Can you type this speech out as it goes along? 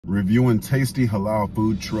reviewing tasty halal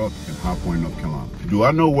food truck in High Point, North Carolina. Do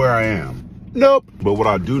I know where I am? Nope. But what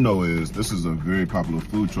I do know is this is a very popular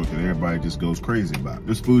food truck that everybody just goes crazy about.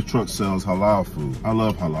 This food truck sells halal food. I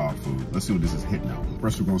love halal food. Let's see what this is hitting on.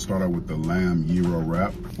 First, we're gonna start out with the lamb gyro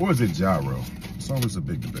wrap. Or is it gyro? It's always a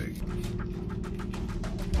big debate.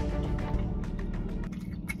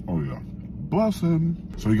 Oh yeah. Bless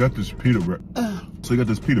him. So you got this pita bread. So you got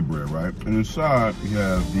this pita bread, right? And inside you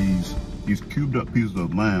have these cubed up pieces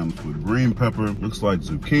of lamb with green pepper, looks like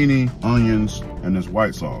zucchini, onions, and this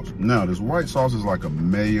white sauce. Now, this white sauce is like a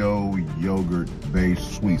mayo,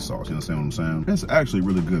 yogurt-based sweet sauce. You understand what I'm saying? It's actually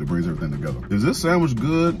really good. It brings everything together. Is this sandwich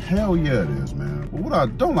good? Hell yeah, it is, man. But what I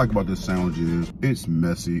don't like about this sandwich is it's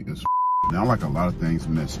messy as f. Now, I like a lot of things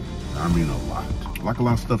messy. I mean a lot. I like a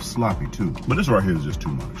lot of stuff sloppy too. But this right here is just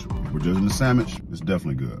too much. If we're judging the sandwich, it's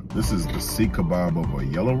definitely good. This is the seek kebab over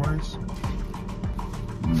yellow rice.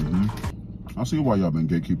 I see why y'all been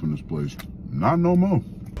gatekeeping this place. Not no more.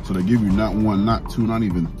 So they give you not one, not two, not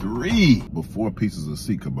even three, but 4 pieces of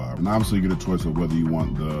seek kebab. And obviously you get a choice of whether you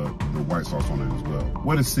want the white sauce on it as well.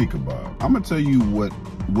 What is seek kebab? I'm gonna tell you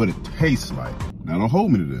what it tastes like. Now don't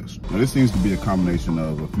hold me to this. Now this seems to be a combination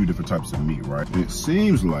of a few different types of meat, right? And it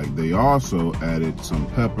seems like they also added some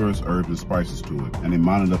peppers, herbs, and spices to it. And they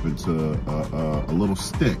mounted up into a little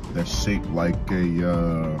stick that's shaped like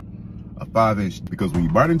a 5-inch, because when you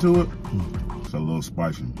bite into it, it's a little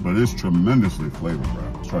spicy, but it's tremendously flavored, bro.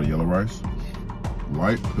 Let's try the yellow rice.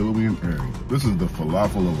 Light, pillowy, and airy. This is the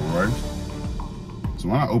falafel of rice. So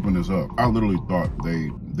when I opened this up, I literally thought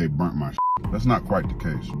they burnt my shit. That's not quite the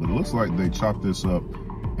case, but it looks like they chopped this up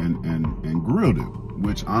and grilled it,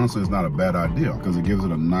 which honestly is not a bad idea because it gives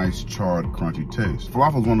it a nice charred, crunchy taste.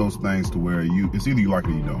 Falafel is one of those things to where it's either you like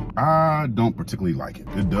it or you don't. I don't particularly like it.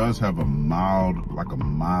 It does have a mild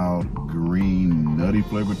green, nutty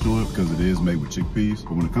flavor to it because it is made with chickpeas.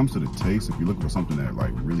 But when it comes to the taste, if you're looking for something that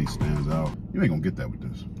like really stands out, you ain't gonna get that with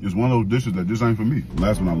this. It's one of those dishes that just ain't for me.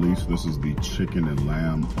 Last but not least, this is the chicken and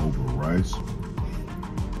lamb over rice.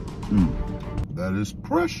 That is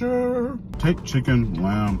pressure. Take chicken,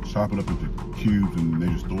 lamb, chop it up into cubes, and they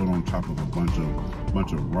just throw it on top of a bunch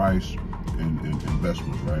of rice and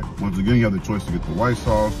vegetables, right? Once again, you have the choice to get the white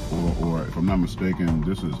sauce, or if I'm not mistaken,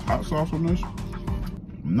 this is hot sauce on this.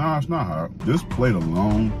 No, it's not hot. This plate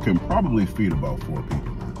alone can probably feed about 4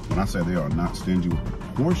 people. When I say they are not stingy with the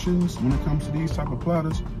portions when it comes to these type of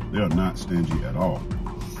platters, they are not stingy at all.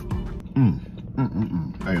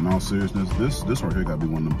 Hey, in all seriousness, this right here gotta be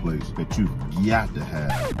one of them plates that you've got to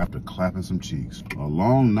have after clapping some cheeks. A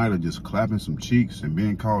long night of just clapping some cheeks and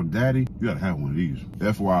being called daddy, you gotta have one of these.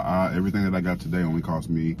 FYI, everything that I got today only cost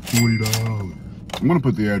me $20. I'm gonna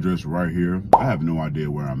put the address right here. I have no idea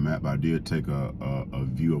where I'm at, but I did take a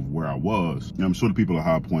view of where I was. And I'm sure the people at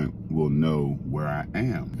High Point will know where I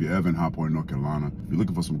am. If you're ever in High Point, North Carolina, if you're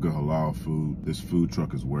looking for some good halal food, this food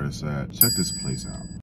truck is where it's at. Check this place out.